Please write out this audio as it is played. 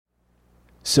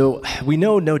So we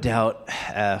know, no doubt,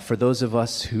 for those of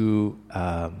us who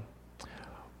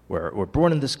were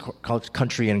born in this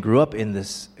country and grew up in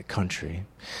this country,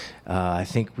 I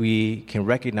think we can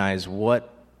recognize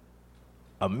what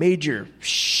a major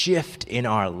shift in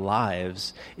our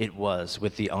lives it was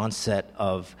with the onset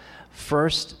of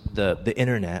first the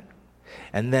internet,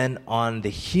 and then on the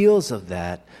heels of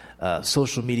that,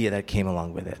 social media that came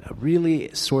along with it.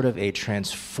 Really sort of a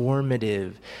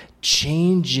transformative,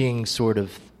 changing sort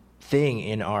of thing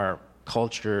in our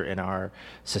culture, in our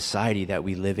society that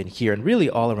we live in here, and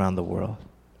really all around the world.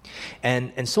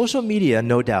 And social media,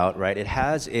 no doubt, right, it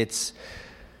has its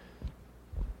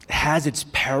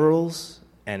perils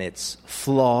and its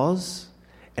flaws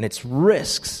and its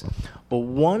risks. But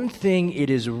one thing it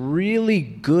is really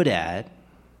good at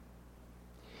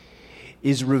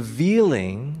is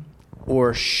revealing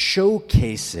or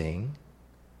showcasing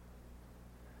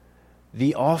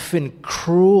the often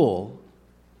cruel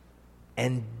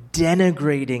and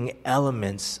denigrating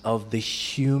elements of the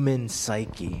human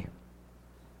psyche.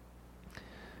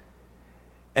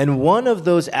 And one of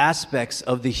those aspects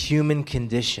of the human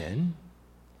condition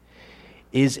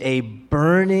is a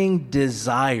burning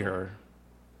desire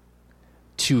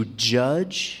to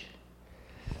judge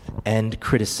and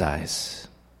criticize.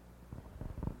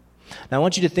 Now, I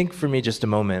want you to think for me just a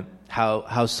moment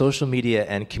how social media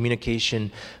and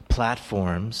communication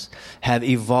platforms have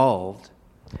evolved,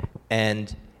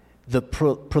 and the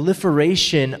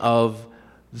proliferation of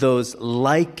those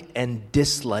like and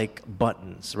dislike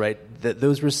buttons, right?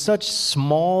 Those were such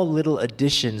small little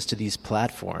additions to these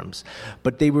platforms,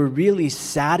 but they were really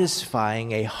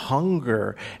satisfying a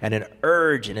hunger and an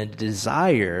urge and a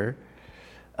desire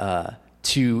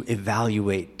to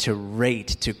evaluate, to rate,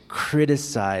 to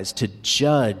criticize, to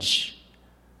judge.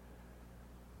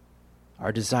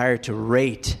 Our desire to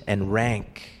rate and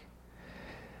rank.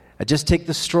 Just take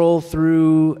the stroll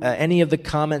through any of the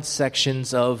comment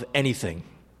sections of anything.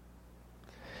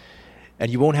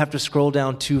 And you won't have to scroll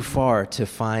down too far to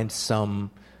find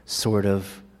some sort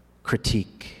of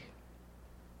critique.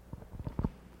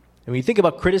 And when you think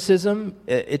about criticism,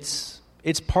 it's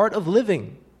part of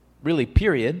living, really,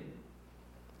 period.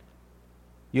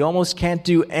 You almost can't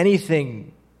do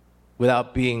anything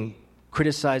without being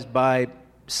criticized by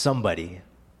somebody.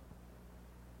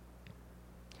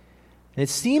 And it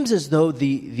seems as though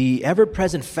the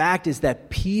ever-present fact is that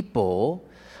people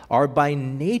are by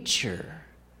nature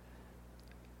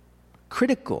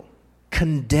critical,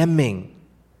 condemning,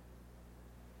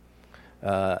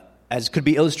 as could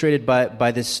be illustrated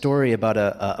by this story about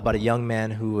a young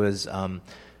man who was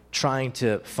trying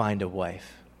to find a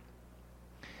wife.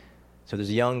 So there's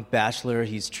a young bachelor.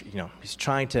 He's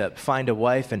trying to find a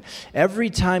wife, and every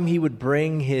time he would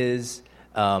bring his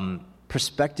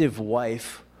prospective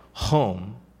wife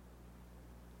home,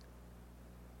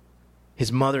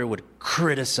 his mother would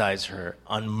criticize her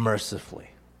unmercifully.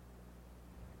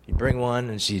 You bring one,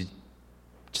 and she'd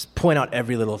just point out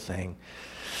every little thing.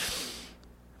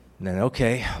 And then,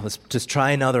 okay, let's just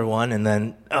try another one, and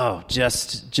then,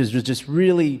 just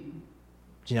really,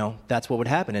 that's what would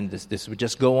happen, and this would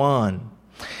just go on.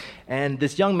 And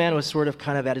this young man was sort of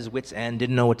kind of at his wit's end,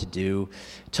 didn't know what to do.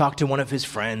 Talked to one of his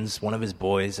friends, one of his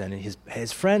boys, and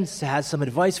his friend has some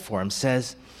advice for him,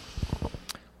 says,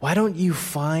 why don't you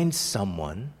find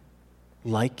someone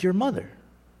like your mother?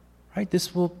 Right?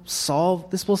 This will solve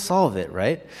it,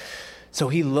 right? So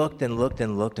he looked and looked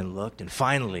and looked and looked, and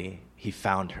finally he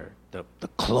found her, the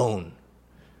clone,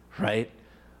 right?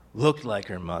 Looked like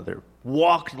her mother,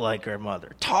 walked like her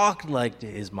mother, talked like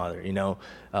his mother,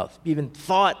 even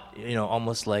thought,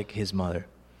 almost like his mother.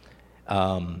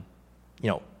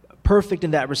 Perfect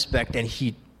in that respect, and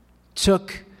he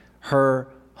took her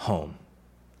home.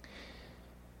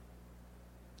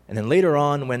 And then later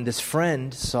on, when this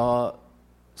friend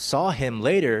saw him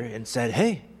later and said,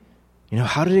 hey,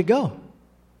 how did it go?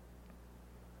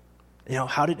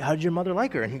 How did your mother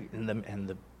like her? And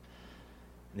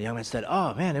the young man said,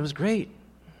 oh man, it was great.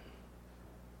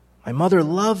 My mother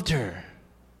loved her.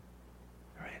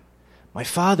 Right? My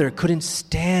father couldn't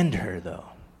stand her, though.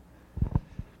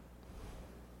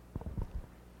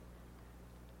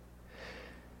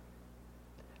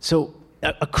 So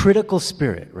a critical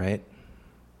spirit, right?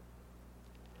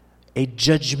 A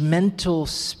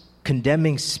judgmental,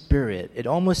 condemning spirit, it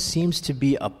almost seems to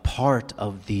be a part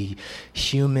of the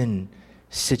human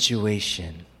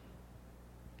situation.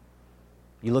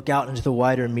 You look out into the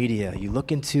wider media, you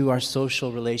look into our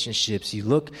social relationships, you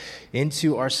look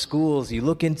into our schools, you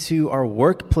look into our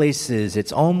workplaces.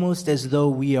 It's almost as though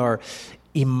we are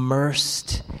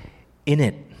immersed in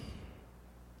it.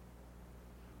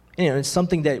 It's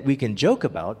something that we can joke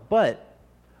about, but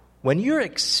when you're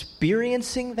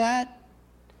experiencing that,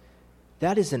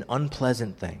 that is an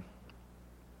unpleasant thing.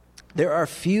 There are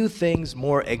few things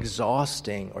more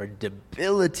exhausting or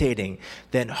debilitating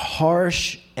than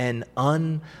harsh and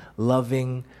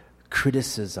unloving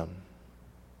criticism.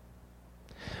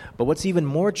 But what's even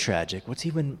more tragic, what's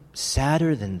even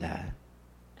sadder than that,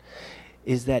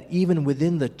 is that even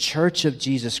within the Church of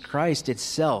Jesus Christ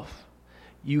itself,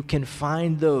 you can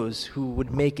find those who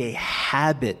would make a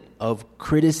habit of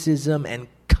criticism and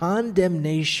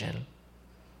condemnation.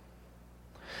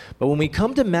 But when we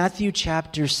come to Matthew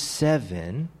chapter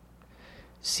 7,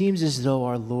 it seems as though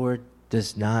our Lord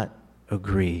does not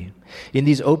agree. In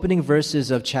these opening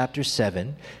verses of chapter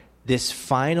 7, this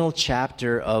final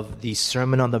chapter of the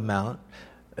Sermon on the Mount,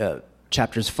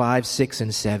 chapters 5, 6,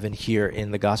 and 7 here in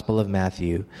the Gospel of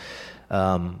Matthew,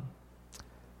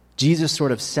 Jesus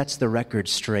sort of sets the record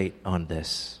straight on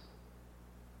this.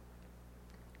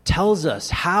 Tells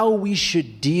us how we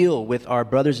should deal with our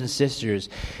brothers and sisters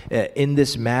in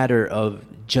this matter of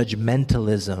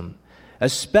judgmentalism,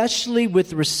 especially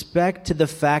with respect to the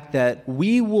fact that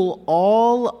we will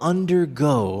all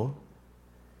undergo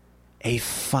a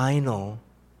final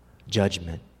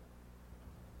judgment.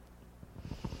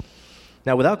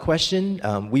 Now, without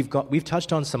question, we've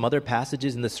touched on some other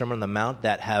passages in the Sermon on the Mount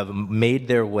that have made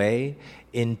their way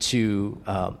into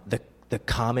the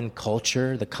common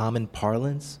culture, the common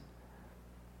parlance.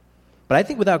 But I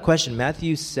think without question,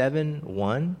 Matthew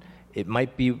 7:1, it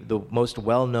might be one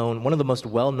of the most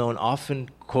well-known, often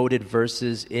quoted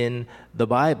verses in the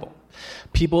Bible.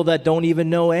 People that don't even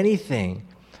know anything,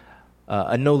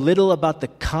 know little about the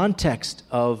context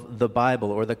of the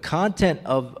Bible or the content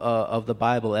of the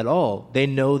Bible at all, they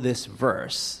know this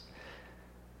verse.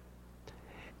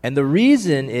 And the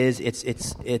reason is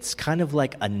it's kind of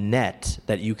like a net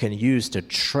that you can use to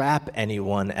trap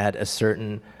anyone at a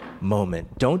certain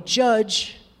moment. Don't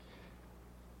judge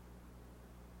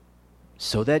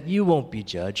so that you won't be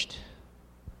judged.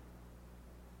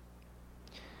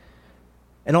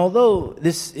 And although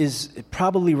this is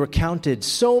probably recounted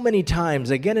so many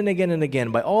times, again and again and again,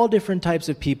 by all different types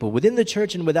of people, within the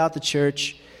church and without the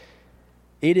church,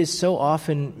 it is so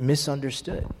often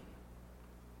misunderstood,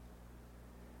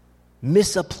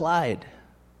 misapplied.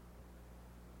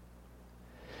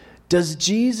 Does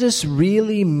Jesus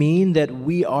really mean that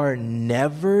we are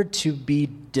never to be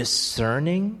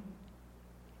discerning?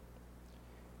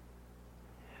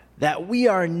 That we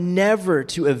are never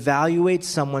to evaluate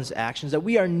someone's actions, that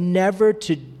we are never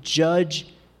to judge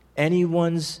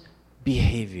anyone's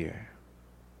behavior?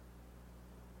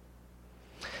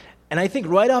 And I think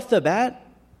right off the bat,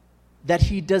 that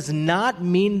he does not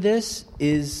mean this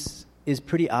is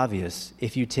pretty obvious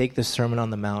if you take the Sermon on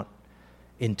the Mount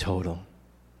in total.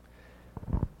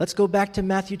 Let's go back to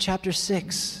Matthew chapter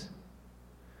 6.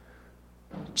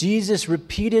 Jesus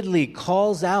repeatedly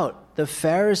calls out the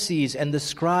Pharisees and the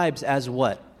scribes as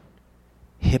what?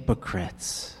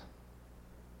 Hypocrites.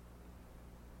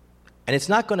 And it's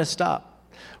not going to stop.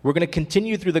 We're going to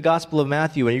continue through the Gospel of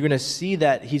Matthew, and you're going to see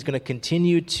that he's going to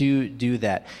continue to do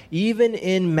that. Even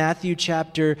in Matthew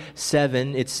chapter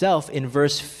 7 itself, in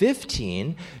verse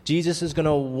 15, Jesus is going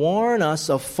to warn us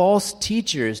of false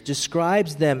teachers,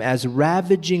 describes them as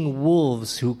ravaging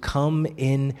wolves who come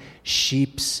in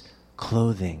sheep's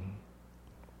clothing.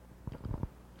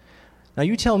 Now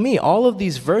you tell me, all of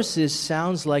these verses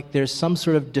sounds like there's some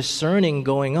sort of discerning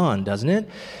going on, doesn't it?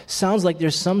 Sounds like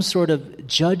there's some sort of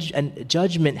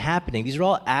judgment happening. These are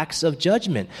all acts of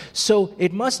judgment. So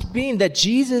it must mean that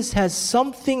Jesus has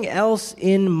something else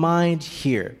in mind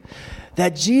here.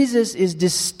 That Jesus is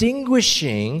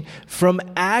distinguishing from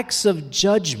acts of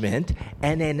judgment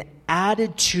and an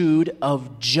attitude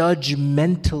of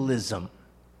judgmentalism.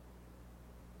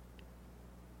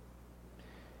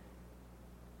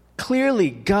 Clearly,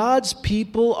 God's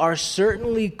people are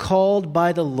certainly called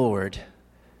by the Lord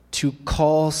to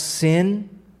call sin,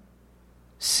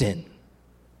 sin.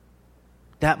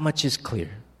 That much is clear.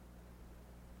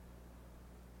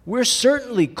 We're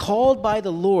certainly called by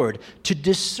the Lord to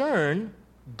discern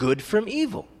good from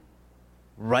evil,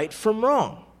 right from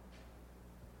wrong.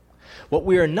 What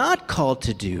we are not called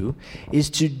to do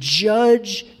is to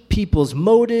judge people's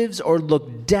motives or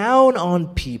look down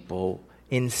on people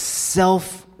in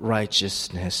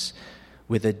self-righteousness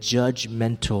with a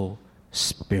judgmental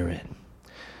spirit.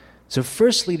 So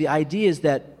firstly, the idea is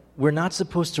that we're not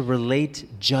supposed to relate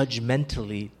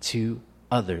judgmentally to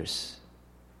others.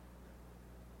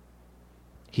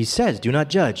 He says, do not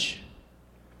judge,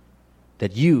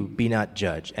 that you be not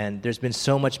judged. And there's been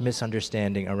so much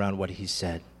misunderstanding around what he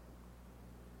said.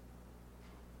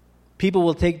 People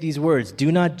will take these words,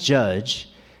 do not judge,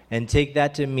 and take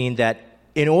that to mean that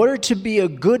in order to be a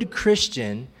good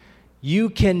Christian, you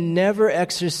can never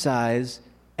exercise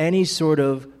any sort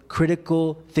of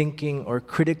critical thinking or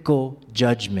critical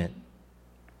judgment.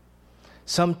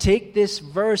 Some take this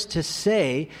verse to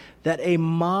say that a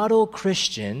model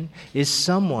Christian is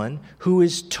someone who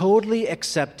is totally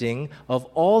accepting of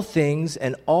all things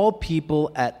and all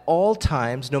people at all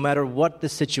times, no matter what the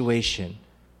situation.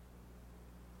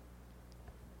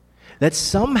 That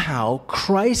somehow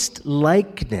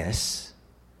Christ-likeness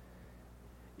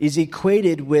is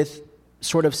equated with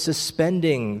sort of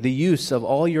suspending the use of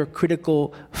all your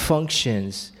critical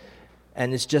functions,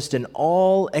 and it's just an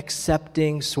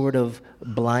all-accepting sort of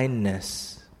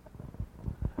blindness.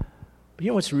 But you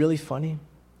know what's really funny?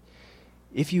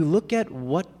 If you look at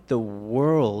what the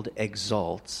world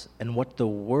exalts and what the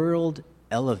world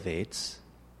elevates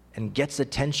and gets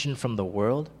attention from the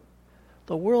world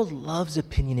loves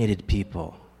opinionated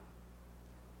people.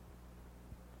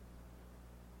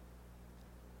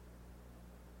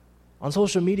 On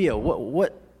social media,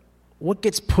 what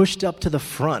gets pushed up to the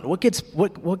front? What gets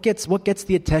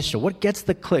the attention? What gets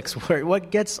the clicks?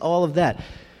 What gets all of that?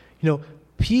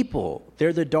 People,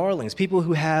 they're the darlings. People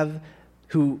who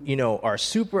are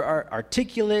super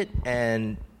articulate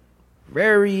and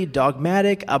very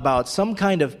dogmatic about some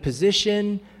kind of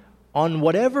position on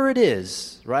whatever it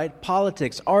is, right?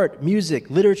 Politics, art, music,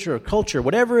 literature, culture,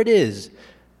 whatever it is.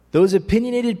 Those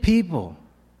opinionated people,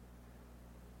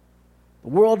 the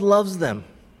world loves them.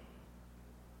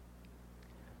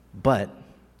 But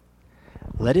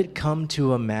let it come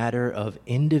to a matter of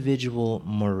individual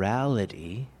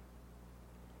morality,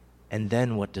 and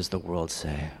then what does the world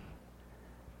say?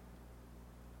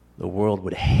 The world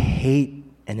would hate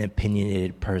an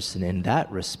opinionated person in that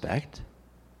respect,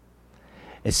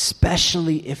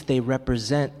 especially if they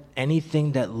represent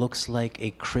anything that looks like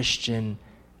a Christian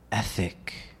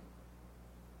ethic.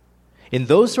 In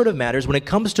those sort of matters, when it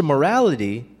comes to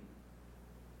morality,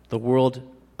 the world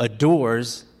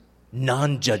adores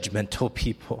non-judgmental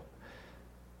people.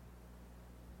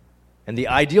 And the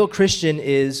ideal Christian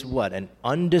is what? An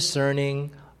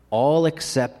undiscerning,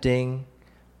 all-accepting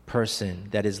person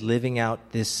that is living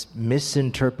out this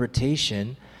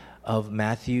misinterpretation of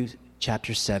Matthew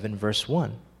chapter 7, verse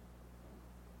 1.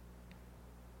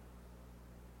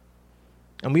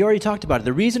 And we already talked about it.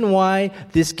 The reason why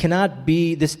this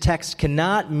text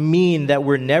cannot mean that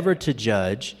we're never to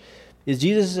judge is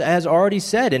Jesus has already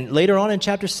said, and later on in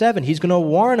chapter 7, he's going to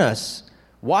warn us,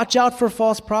 watch out for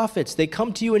false prophets. They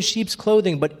come to you in sheep's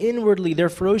clothing, but inwardly they're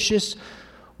ferocious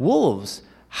wolves.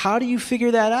 How do you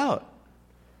figure that out?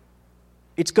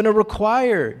 It's going to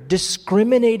require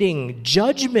discriminating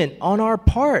judgment on our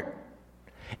part.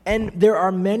 And there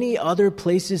are many other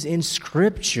places in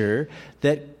Scripture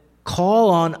that call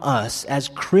on us as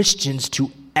Christians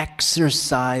to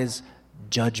exercise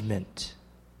judgment.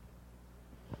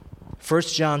 1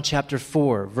 John chapter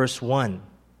 4, verse 1.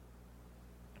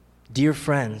 Dear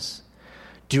friends,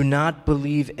 do not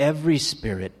believe every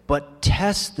spirit, but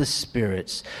test the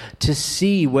spirits to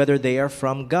see whether they are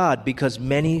from God, because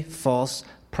many false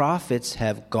prophets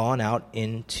have gone out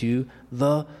into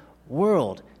the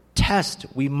world. Test,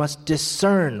 we must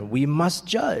discern, we must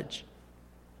judge.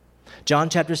 John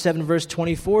chapter 7, verse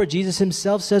 24, Jesus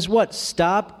himself says what?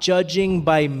 Stop judging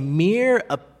by mere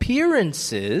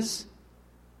appearances,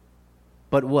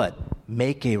 but what?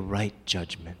 Make a right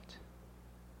judgment.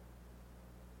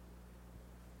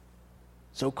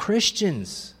 So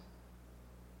Christians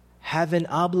have an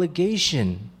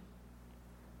obligation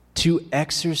to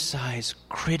exercise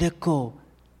critical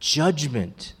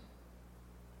judgment.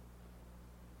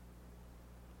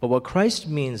 But what Christ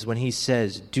means when he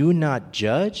says, do not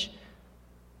judge,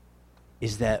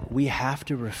 is that we have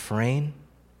to refrain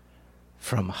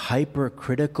from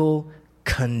hypercritical,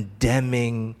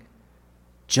 condemning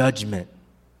judgment.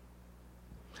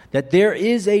 That there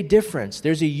is a difference.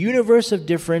 There's a universe of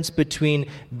difference between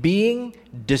being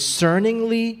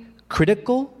discerningly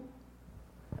critical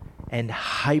and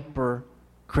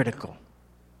hypercritical.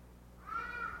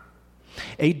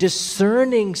 A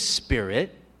discerning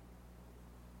spirit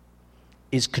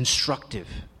is constructive.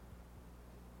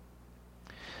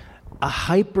 A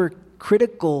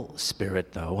hypercritical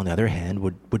spirit, though, on the other hand,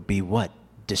 would be what?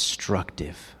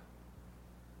 Destructive.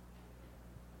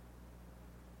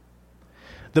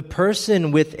 The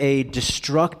person with a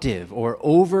destructive or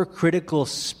overcritical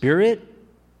spirit,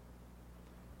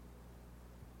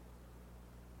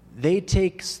 they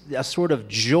take a sort of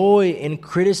joy in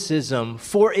criticism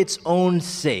for its own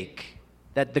sake,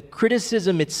 that the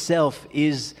criticism itself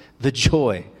is the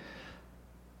joy.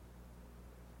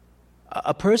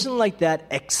 A person like that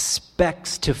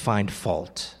expects to find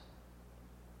fault.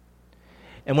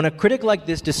 And when a critic like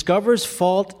this discovers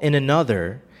fault in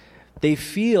another, they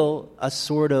feel a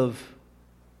sort of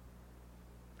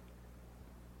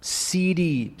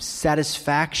seedy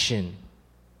satisfaction,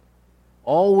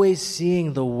 always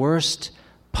seeing the worst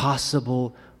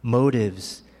possible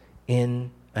motives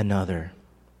in another.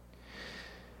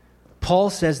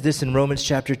 Paul says this in Romans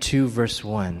chapter 2, verse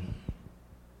 1.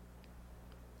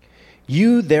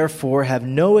 You, therefore, have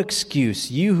no excuse,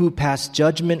 you who pass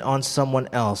judgment on someone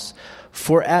else.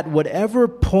 For at whatever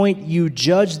point you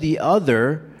judge the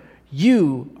other,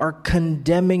 you are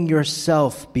condemning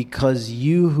yourself, because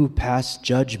you who pass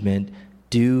judgment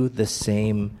do the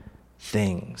same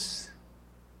things.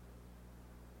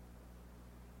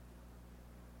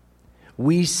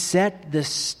 We set the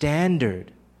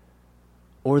standard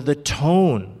or the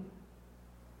tone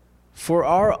for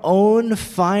our own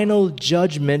final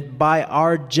judgment by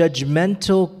our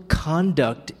judgmental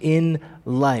conduct in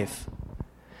life.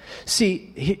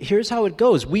 See, here's how it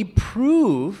goes. We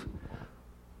prove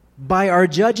by our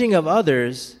judging of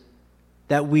others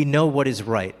that we know what is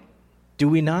right. Do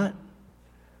we not?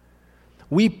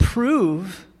 We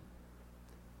prove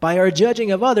by our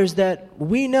judging of others that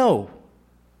we know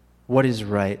what is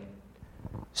right.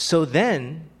 So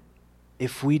then,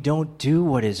 if we don't do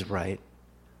what is right,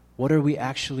 what are we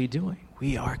actually doing?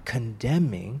 We are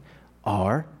condemning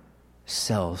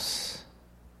ourselves.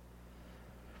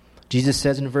 Jesus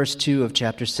says in verse 2 of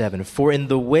chapter 7, "For in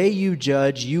the way you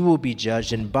judge, you will be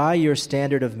judged, and by your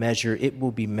standard of measure, it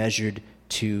will be measured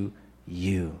to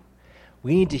you."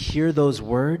 We need to hear those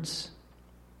words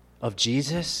of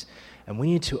Jesus, and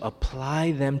we need to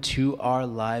apply them to our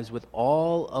lives with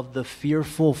all of the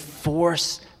fearful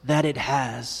force that it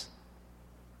has.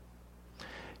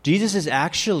 Jesus is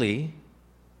actually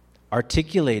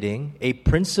articulating a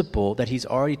principle that he's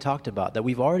already talked about, that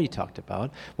we've already talked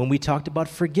about when we talked about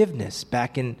forgiveness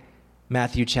back in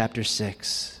Matthew chapter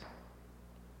 6.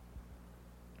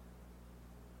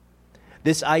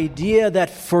 This idea that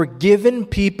forgiven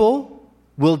people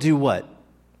will do what?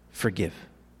 Forgive.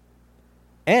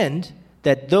 And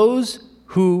that those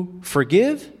who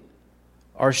forgive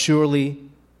are surely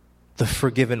the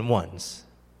forgiven ones.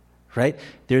 Right?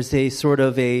 There's a sort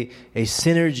of a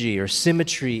synergy or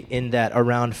symmetry in that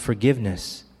around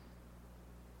forgiveness.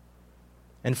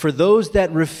 And for those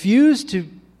that refuse to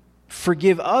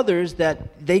forgive others,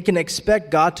 that they can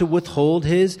expect God to withhold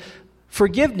his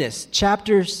forgiveness.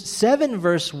 Chapter 7,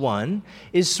 verse 1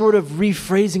 is sort of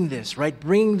rephrasing this, right?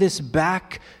 Bringing this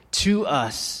back to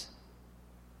us.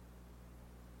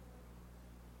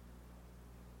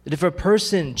 That if a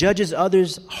person judges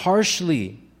others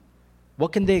harshly,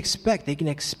 what can they expect? They can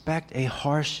expect a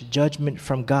harsh judgment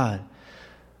from God.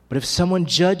 But if someone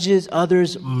judges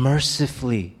others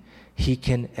mercifully, he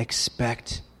can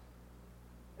expect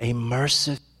a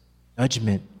merciful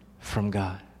judgment from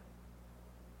God.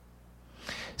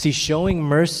 See, showing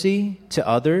mercy to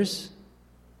others,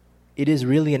 it is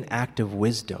really an act of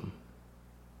wisdom.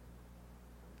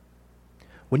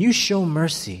 When you show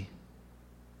mercy,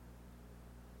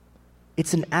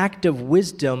 it's an act of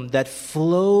wisdom that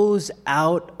flows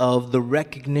out of the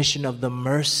recognition of the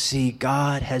mercy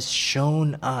God has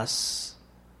shown us.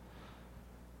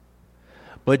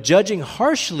 But judging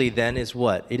harshly then is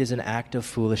what? It is an act of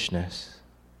foolishness.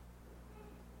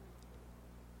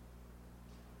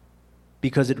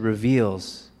 Because it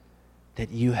reveals that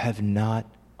you have not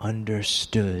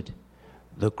understood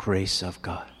the grace of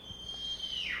God.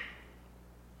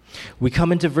 We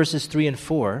come into verses 3 and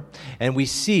 4, and we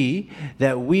see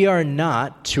that we are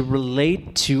not to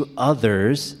relate to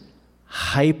others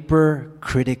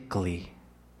hypercritically.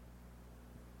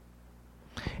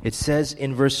 It says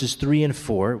in verses 3 and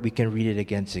 4, we can read it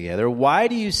again together. "Why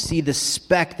do you see the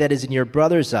speck that is in your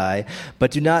brother's eye,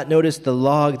 but do not notice the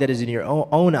log that is in your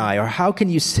own eye? Or how can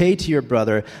you say to your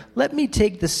brother, 'Let me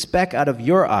take the speck out of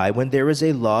your eye,' when there is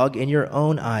a log in your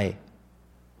own eye?"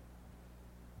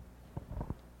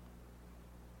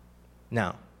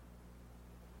 Now,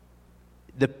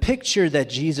 the picture that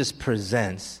Jesus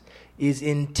presents is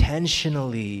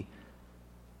intentionally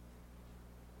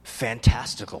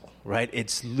fantastical, right?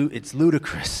 It's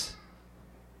ludicrous.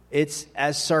 It's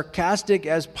as sarcastic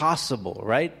as possible,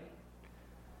 right?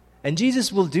 And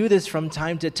Jesus will do this from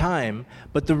time to time,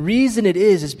 but the reason it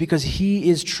is because he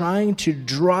is trying to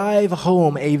drive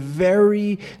home a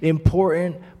very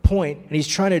important point, and he's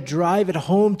trying to drive it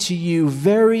home to you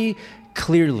very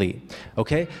clearly.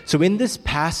 Okay? So in this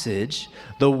passage,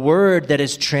 the word that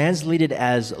is translated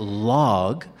as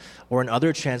log, or in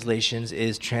other translations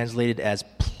is translated as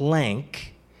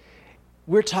plank,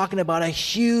 we're talking about a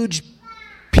huge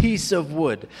piece of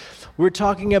wood. We're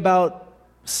talking about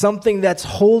something that's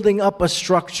holding up a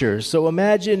structure. So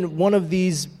imagine one of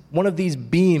these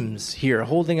beams here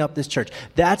holding up this church.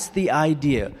 That's the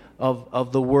idea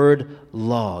of the word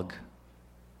log.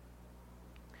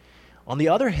 On the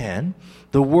other hand,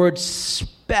 the word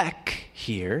speck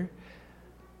here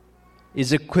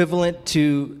is equivalent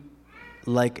to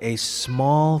like a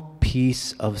small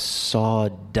piece of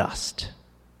sawdust.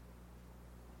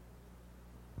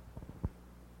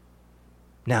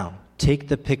 Now, take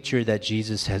the picture that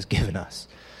Jesus has given us.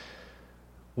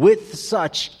 With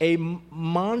such a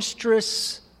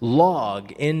monstrous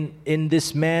log in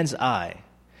this man's eye,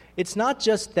 it's not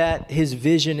just that his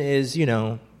vision is,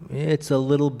 it's a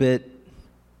little bit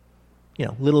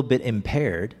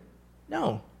impaired.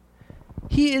 No,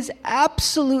 he is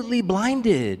absolutely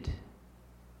blinded.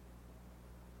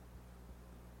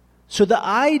 So the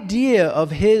idea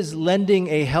of his lending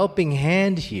a helping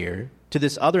hand here to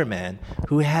this other man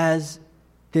who has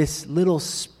this little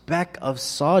speck of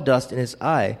sawdust in his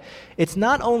eye, it's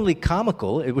not only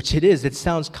comical, which it is, it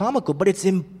sounds comical, but it's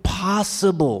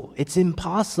impossible. It's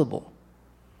impossible.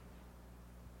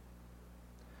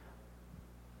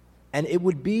 And it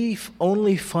would be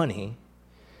only funny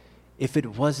if it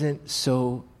wasn't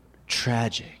so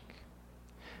tragic.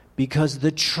 Because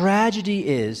the tragedy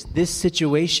is, this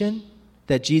situation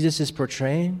that Jesus is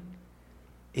portraying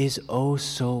is oh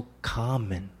so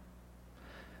common.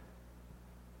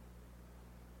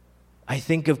 I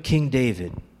think of King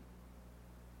David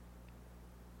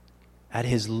at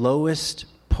his lowest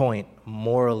point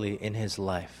morally in his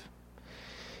life.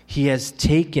 He has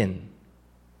taken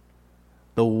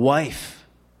the wife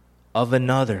of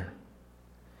another.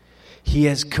 He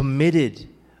has committed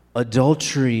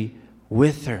adultery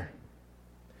with her.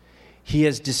 He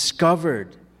has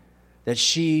discovered that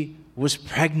she was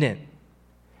pregnant.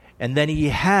 And then he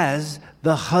has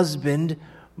the husband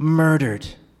murdered.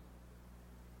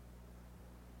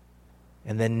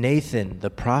 And then Nathan,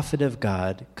 the prophet of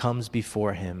God, comes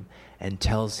before him and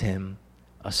tells him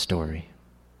a story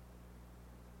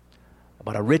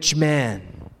about a rich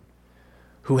man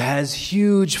who has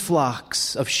huge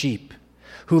flocks of sheep,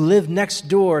 who lived next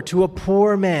door to a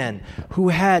poor man who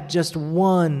had just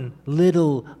one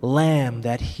little lamb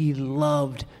that he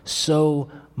loved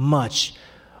so much.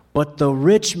 But the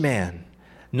rich man,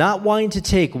 not wanting to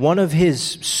take one of his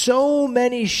so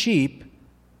many sheep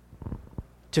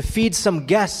to feed some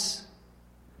guests,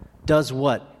 does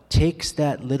what? Takes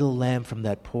that little lamb from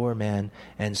that poor man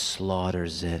and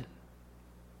slaughters it.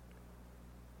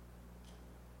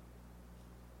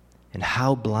 And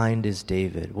how blind is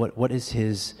David? What is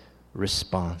his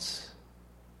response?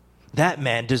 That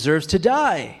man deserves to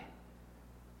die.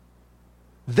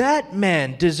 That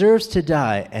man deserves to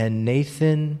die. And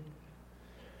Nathan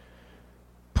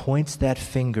points that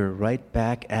finger right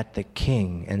back at the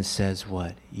king and says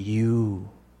what? You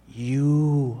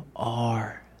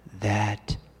are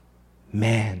that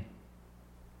man.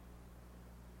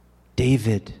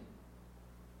 David.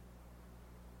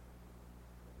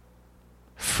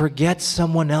 Forget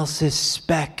someone else's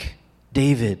speck,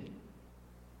 David.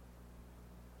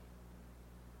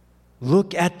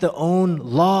 Look at the own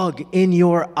log in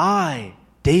your eye,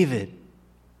 David.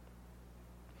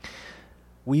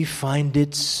 We find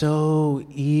it so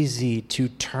easy to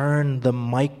turn the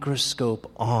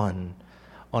microscope on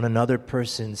another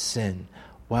person's sin,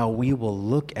 while we will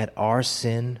look at our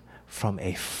sin from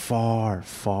a far,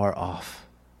 far off.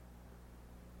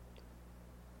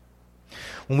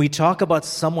 When we talk about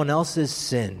someone else's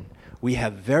sin, we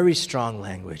have very strong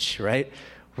language, right?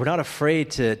 We're not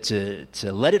afraid to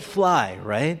let it fly,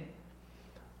 right?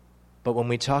 But when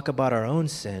we talk about our own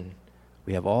sin,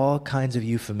 we have all kinds of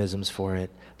euphemisms for it.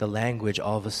 The language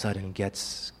all of a sudden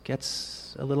gets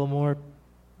a little more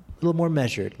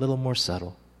measured, a little more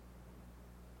subtle.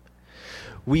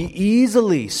 We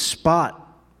easily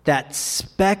spot that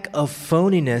speck of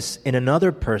phoniness in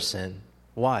another person.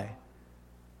 Why?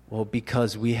 Well,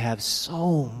 because we have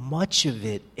so much of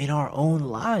it in our own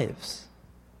lives.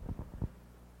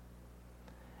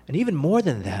 And even more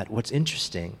than that, what's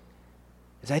interesting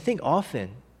is I think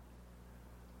often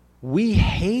we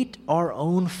hate our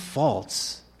own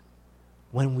faults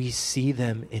when we see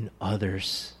them in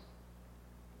others.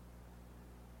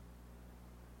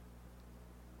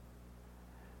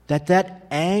 That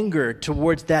anger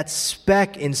towards that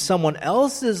speck in someone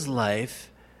else's life,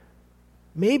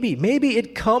 maybe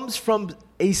it comes from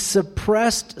a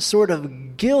suppressed sort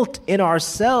of guilt in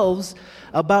ourselves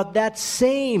about that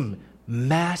same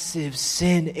massive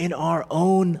sin in our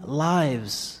own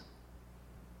lives.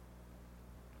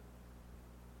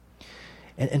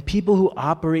 And people who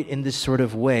operate in this sort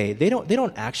of way, they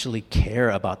don't actually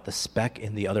care about the speck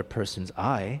in the other person's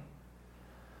eye.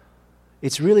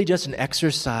 It's really just an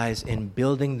exercise in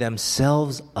building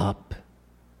themselves up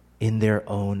in their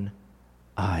own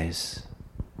eyes.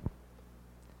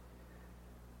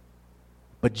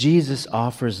 But Jesus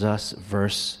offers us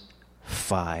verse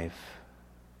 5.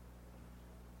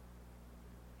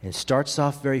 It starts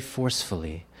off very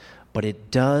forcefully, but it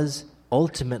does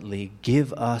ultimately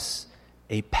give us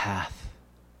a path.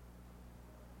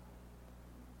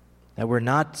 That we're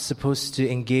not supposed to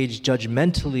engage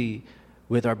judgmentally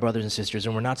with our brothers and sisters,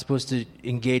 and we're not supposed to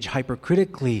engage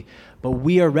hypercritically, but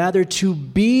we are rather to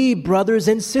be brothers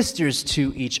and sisters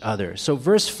to each other. So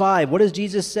verse 5, what does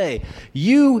Jesus say?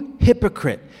 You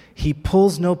hypocrite. He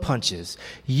pulls no punches.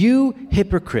 You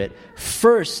hypocrite,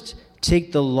 first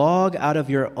take the log out of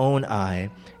your own eye,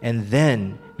 and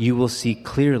then you will see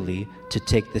clearly to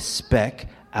take the speck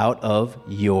out of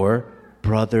your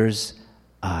brother's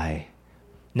eye.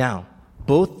 Now,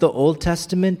 both the Old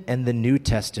Testament and the New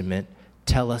Testament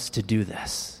tell us to do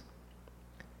this.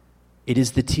 It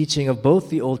is the teaching of both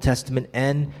the Old Testament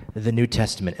and the New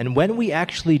Testament. And when we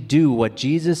actually do what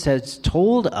Jesus has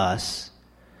told us,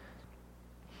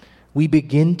 we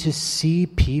begin to see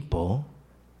people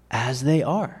as they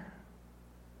are.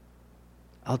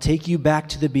 I'll take you back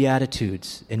to the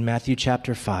Beatitudes in Matthew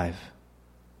chapter 5.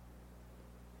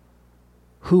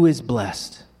 Who is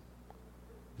blessed?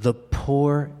 The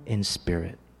poor in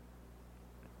spirit,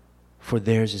 for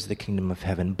theirs is the kingdom of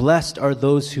heaven. Blessed are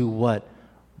those who what?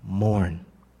 Mourn.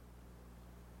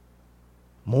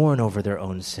 Mourn over their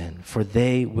own sin, for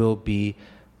they will be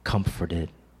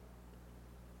comforted.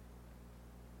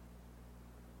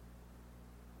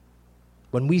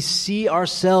 When we see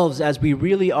ourselves as we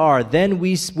really are, then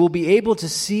we will be able to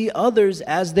see others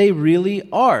as they really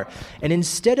are. And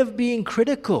instead of being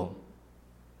critical,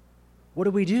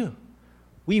 what do?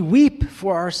 We weep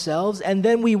for ourselves, and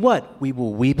then we what? We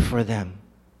will weep for them.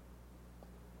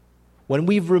 When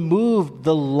we've removed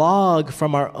the log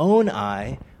from our own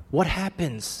eye, what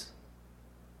happens?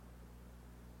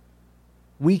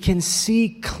 We can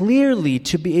see clearly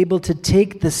to be able to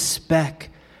take the speck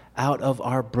out of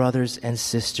our brothers and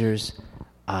sisters'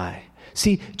 eye.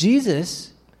 See,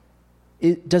 Jesus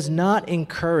does not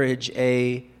encourage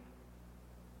a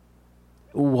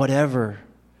whatever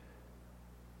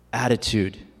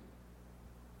attitude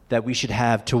that we should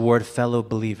have toward fellow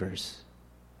believers.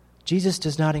 Jesus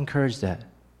does not encourage that.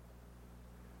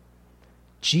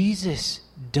 Jesus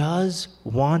does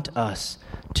want us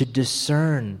to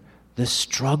discern the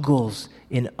struggles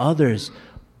in others,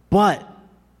 but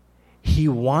he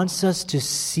wants us to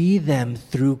see them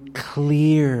through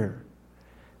clear,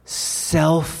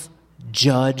 self-judged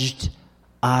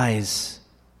eyes.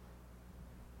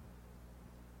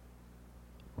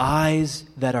 Eyes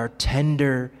that are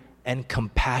tender and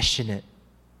compassionate.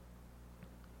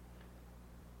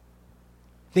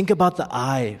 Think about the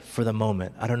eye for the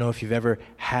moment. I don't know if you've ever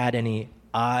had any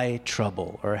eye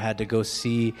trouble or had to go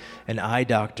see an eye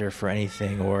doctor for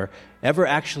anything or ever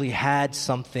actually had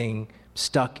something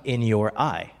stuck in your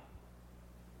eye.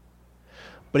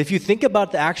 But if you think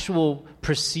about the actual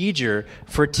procedure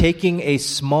for taking a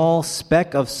small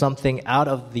speck of something out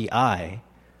of the eye,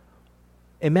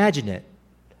 imagine it.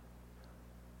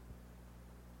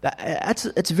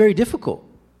 It's very difficult,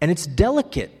 and it's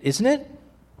delicate, isn't it?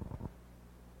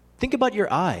 Think about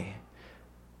your eye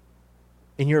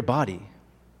in your body.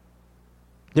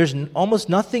 There's almost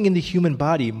nothing in the human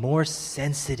body more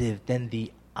sensitive than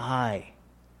the eye.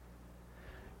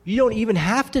 You don't even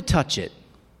have to touch it.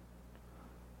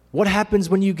 What happens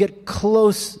when you get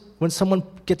close, when someone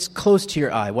gets close to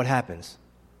your eye? What happens?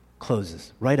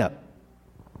 Closes right up.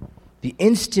 The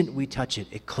instant we touch it,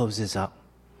 it closes up.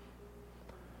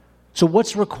 So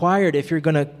what's required if you're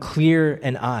going to clear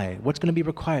an eye? What's going to be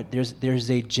required?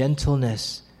 There's a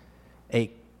gentleness,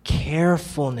 a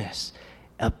carefulness,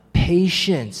 a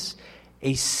patience,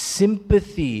 a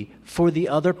sympathy for the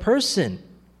other person.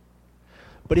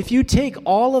 But if you take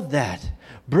all of that,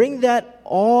 bring that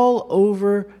all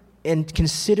over and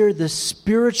consider the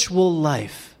spiritual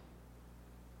life.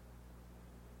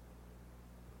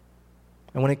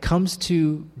 And when it comes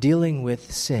to dealing with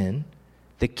sin,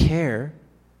 the care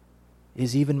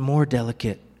is even more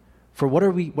delicate. For what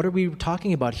are we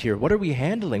talking about here? What are we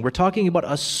handling? We're talking about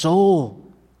a soul.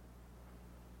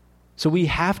 So we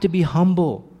have to be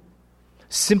humble,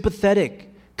 sympathetic,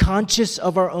 conscious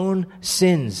of our own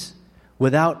sins.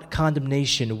 Without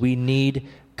condemnation, we need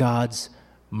God's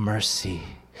mercy.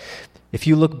 If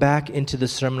you look back into the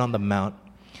Sermon on the Mount,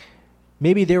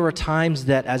 maybe there were times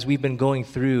that as we've been going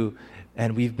through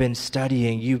and we've been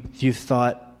studying, you've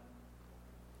thought,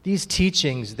 these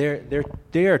teachings,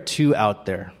 they are too out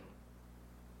there.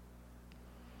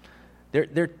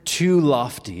 They're too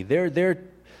lofty. They're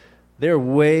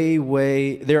way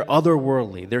they're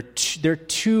otherworldly. They're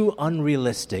too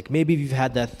unrealistic. Maybe you've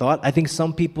had that thought. I think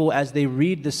some people, as they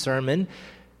read the sermon,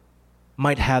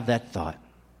 might have that thought.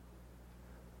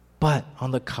 But on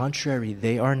the contrary,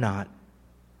 they are not.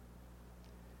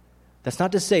 That's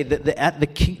not to say that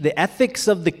the ethics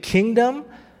of the kingdom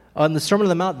on the Sermon on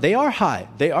the Mount, they are high.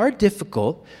 They are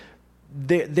difficult.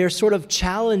 They're sort of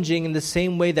challenging in the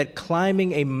same way that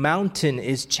climbing a mountain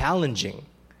is challenging.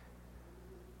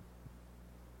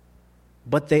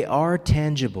 But they are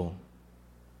tangible.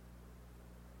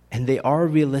 And they are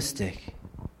realistic.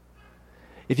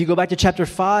 If you go back to chapter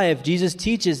 5, Jesus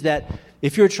teaches that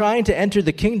if you're trying to enter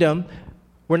the kingdom,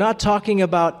 we're not talking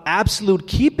about absolute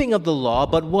keeping of the law,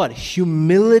 but what?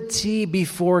 Humility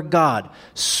before God.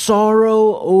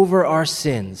 Sorrow over our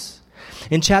sins.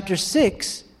 In chapter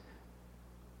 6,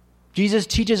 Jesus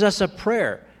teaches us a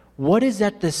prayer. What is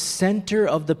at the center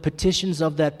of the petitions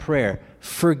of that prayer?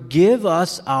 Forgive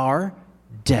us our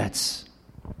debts.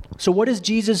 So what does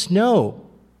Jesus know?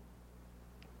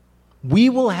 We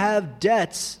will have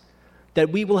debts that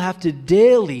we will have to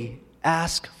daily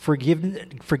ask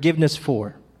forgiveness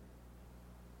for.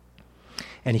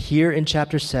 And here in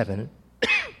chapter 7,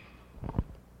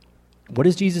 what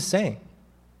is Jesus saying?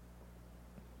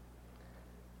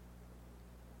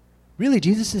 Really,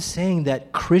 Jesus is saying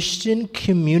that Christian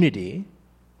community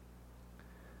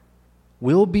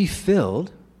will be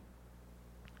filled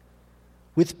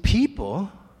with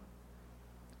people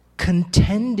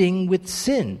contending with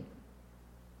sin.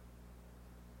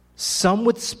 Some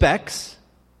with specks,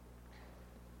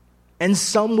 and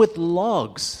some with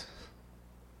logs.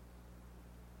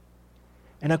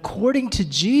 And according to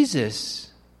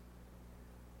Jesus,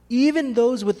 even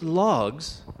those with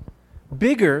logs,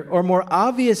 bigger or more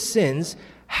obvious sins,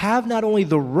 have not only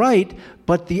the right,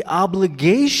 but the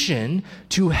obligation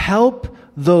to help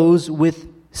those with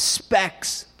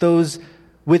specks, those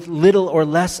with little or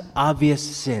less obvious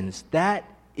sins. That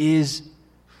is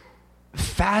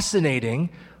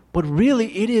fascinating, but really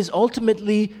it is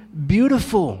ultimately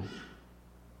beautiful.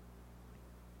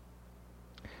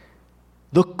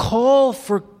 The call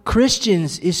for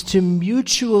Christians is to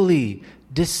mutually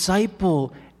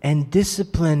disciple and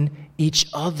discipline each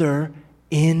other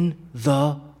in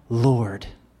the Lord.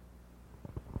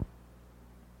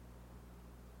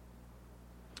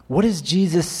 What does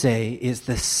Jesus say is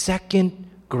the second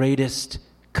greatest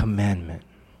commandment?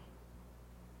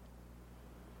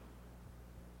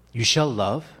 You shall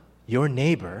love your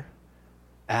neighbor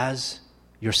as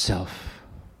yourself.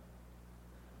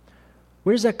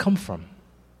 Where does that come from?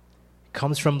 It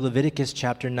comes from Leviticus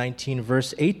chapter 19,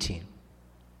 verse 18.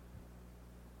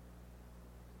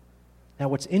 Now,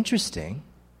 what's interesting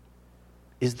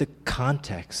is the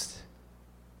context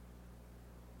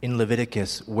in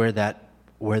Leviticus where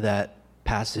that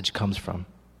passage comes from.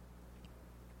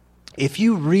 If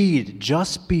you read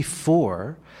just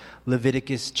before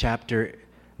Leviticus chapter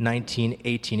 19,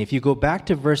 18, if you go back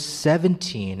to verse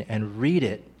 17 and read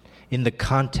it in the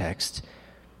context,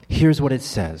 here's what it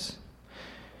says.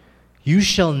 You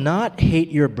shall not hate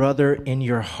your brother in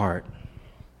your heart,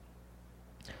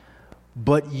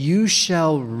 but you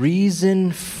shall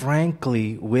reason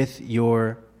frankly with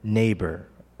your neighbor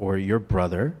or your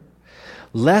brother,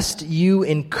 lest you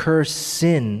incur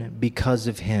sin because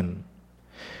of him.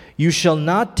 You shall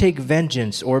not take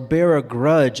vengeance or bear a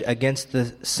grudge against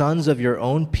the sons of your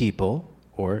own people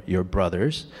or your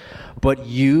brothers, but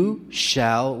you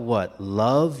shall what?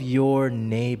 Love your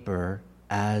neighbor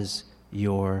as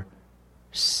yourself.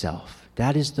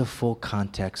 That is the full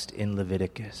context in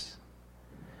Leviticus.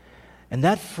 And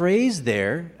that phrase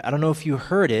there, I don't know if you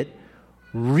heard it,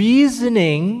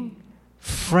 reasoning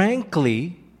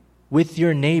frankly with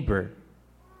your neighbor.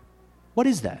 What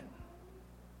is that?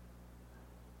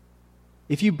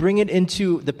 If you bring it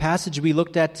into the passage we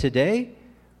looked at today,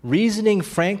 reasoning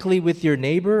frankly with your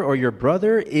neighbor or your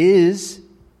brother is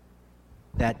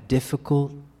that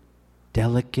difficult,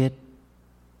 delicate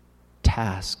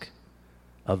task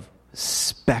of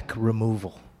speck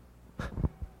removal.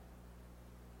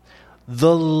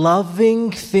 The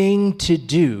loving thing to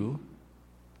do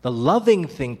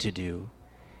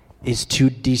is to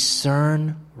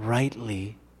discern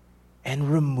rightly and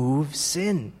remove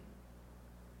sin.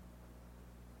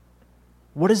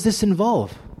 What does this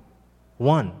involve?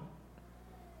 1,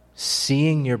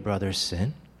 seeing your brother's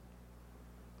sin.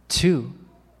 2,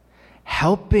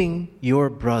 helping your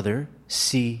brother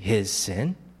see his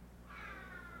sin.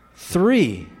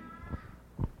 3,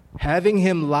 having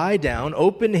him lie down,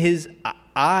 open his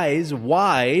eyes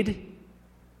wide,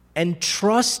 and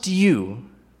trust you,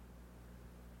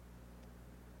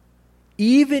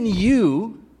 even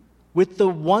you with the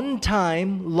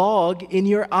one-time log in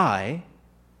your eye,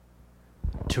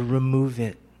 to remove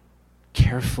it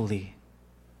carefully,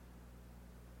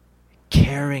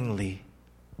 caringly.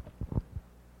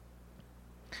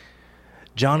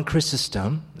 John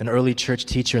Chrysostom, an early church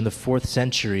teacher in the 4th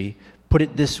century, put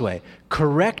it this way: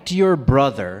 correct your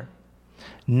brother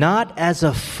not as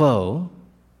a foe,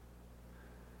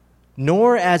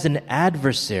 nor as an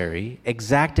adversary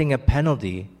exacting a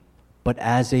penalty, but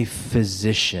as a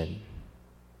physician.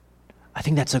 I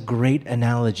think that's a great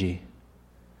analogy.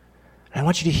 And I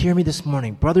want you to hear me this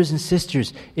morning. Brothers and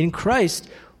sisters, in Christ,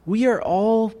 we are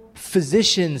all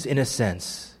physicians in a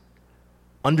sense,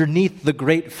 underneath the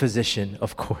great physician,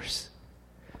 of course,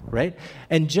 right?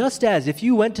 And just as if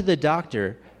you went to the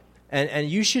doctor, and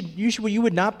you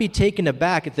would not be taken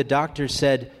aback if the doctor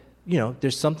said,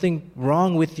 there's something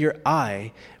wrong with your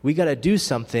eye, we got to do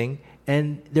something,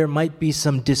 and there might be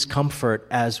some discomfort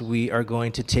as we are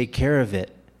going to take care of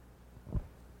it.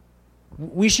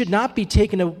 We should not be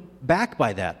taken aback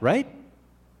by that, right?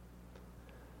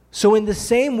 So in the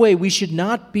same way, we should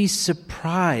not be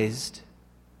surprised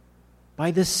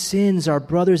by the sins our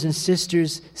brothers and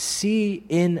sisters see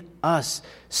in us,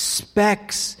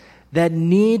 specks that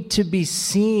need to be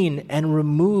seen and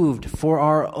removed for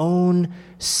our own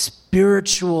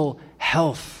spiritual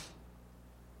health.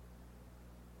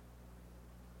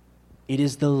 It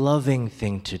is the loving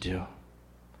thing to do.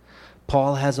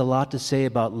 Paul has a lot to say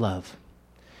about love.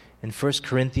 In 1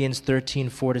 Corinthians 13,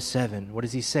 4-7, what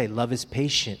does he say? Love is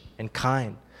patient and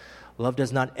kind. Love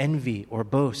does not envy or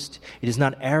boast. It is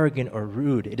not arrogant or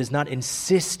rude. It does not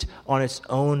insist on its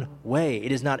own way.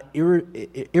 It is not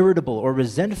irritable or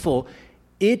resentful.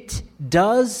 It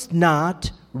does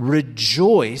not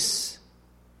rejoice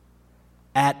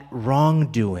at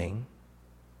wrongdoing,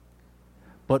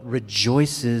 but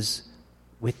rejoices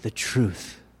with the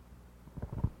truth.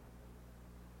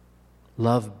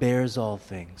 Love bears all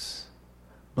things,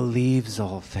 believes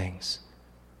all things,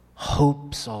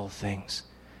 hopes all things,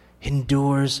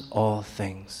 endures all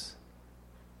things.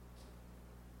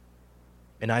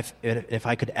 And if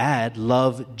I could add,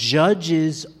 love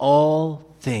judges all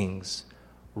things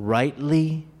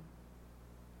rightly,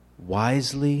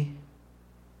 wisely,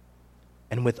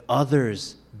 and with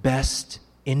others' best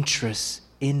interests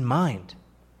in mind.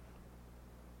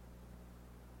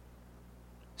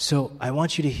 So I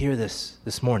want you to hear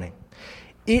this morning.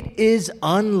 It is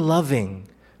unloving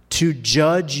to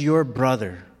judge your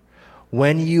brother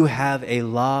when you have a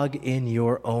log in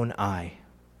your own eye.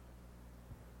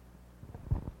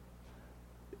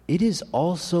 It is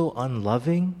also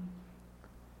unloving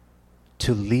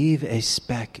to leave a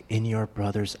speck in your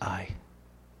brother's eye.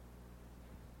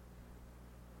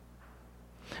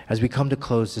 As we come to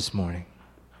close this morning,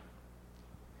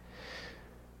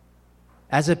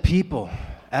 as a people,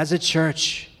 as a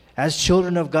church, as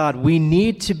children of God, we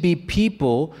need to be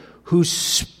people who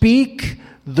speak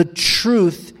the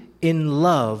truth in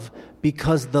love,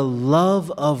 because the love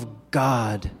of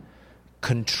God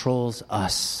controls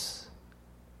us.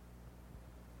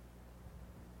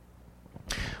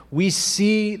 We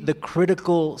see the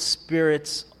critical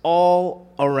spirits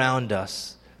all around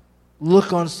us.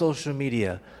 Look on social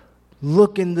media.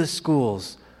 Look in the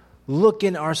schools. Look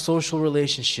in our social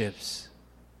relationships.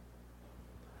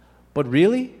 But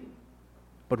really,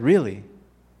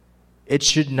 it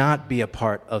should not be a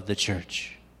part of the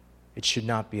church. It should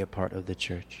not be a part of the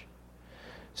church.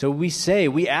 So we say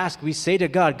to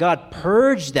God, God,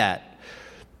 purge that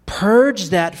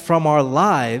from our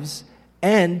lives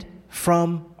and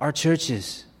from our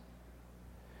churches.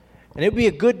 And it would be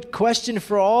a good question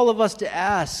for all of us to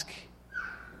ask: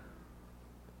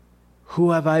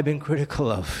 who have I been critical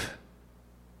of?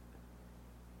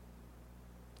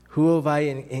 Who have I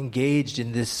engaged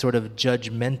in this sort of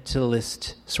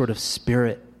judgmentalist sort of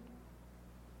spirit?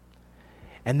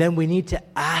 And then we need to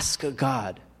ask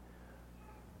God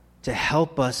to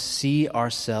help us see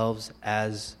ourselves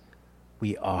as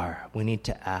we are. We need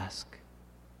to ask.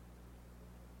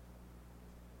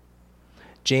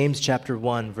 James chapter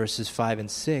 1, verses 5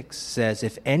 and 6 says,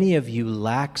 if any of you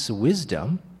lacks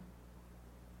wisdom,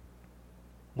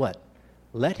 what?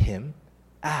 Let him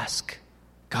ask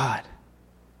God,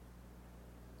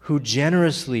 who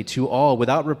generously to all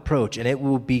without reproach, and it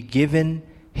will be given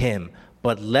him.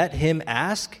 But let him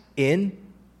ask in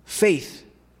faith.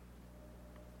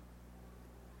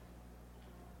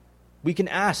 We can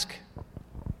ask,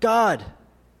 God,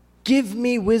 give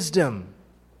me wisdom.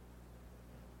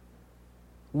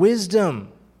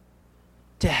 Wisdom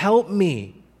to help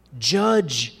me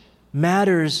judge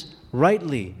matters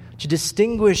rightly, to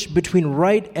distinguish between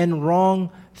right and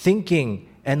wrong thinking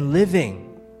and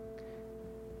living.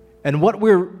 And what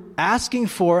we're asking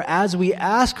for as we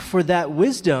ask for that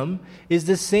wisdom is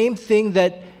the same thing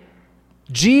that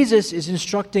Jesus is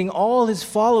instructing all his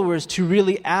followers to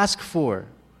really ask for.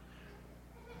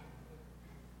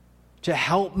 To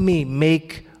help me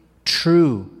make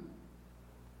true,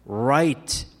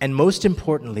 right, and most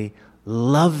importantly,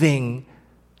 loving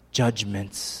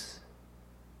judgments.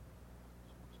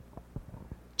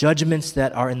 Judgments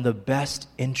that are in the best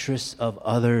interests of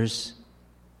others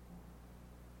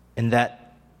and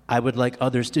that I would like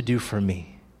others to do for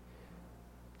me.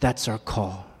 That's our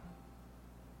call.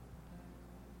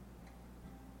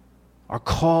 Our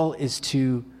call is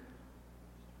to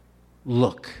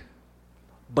look,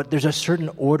 but there's a certain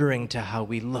ordering to how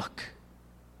we look.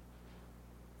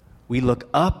 We look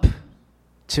up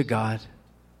to God.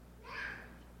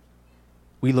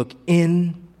 We look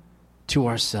in to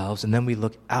ourselves, and then we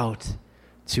look out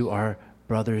to our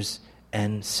brothers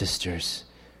and sisters.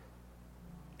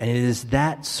 And it is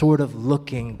that sort of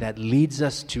looking that leads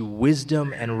us to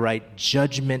wisdom and right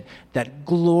judgment that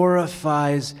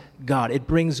glorifies God. It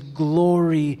brings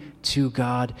glory to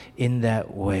God in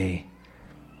that way.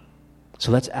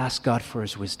 So let's ask God for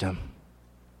his wisdom.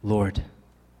 Lord,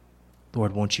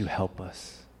 won't you help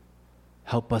us?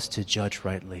 Help us to judge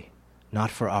rightly,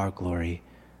 not for our glory,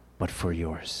 but for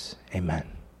yours. Amen.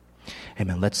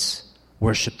 Amen. Let's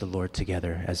worship the Lord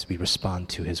together as we respond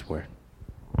to his word.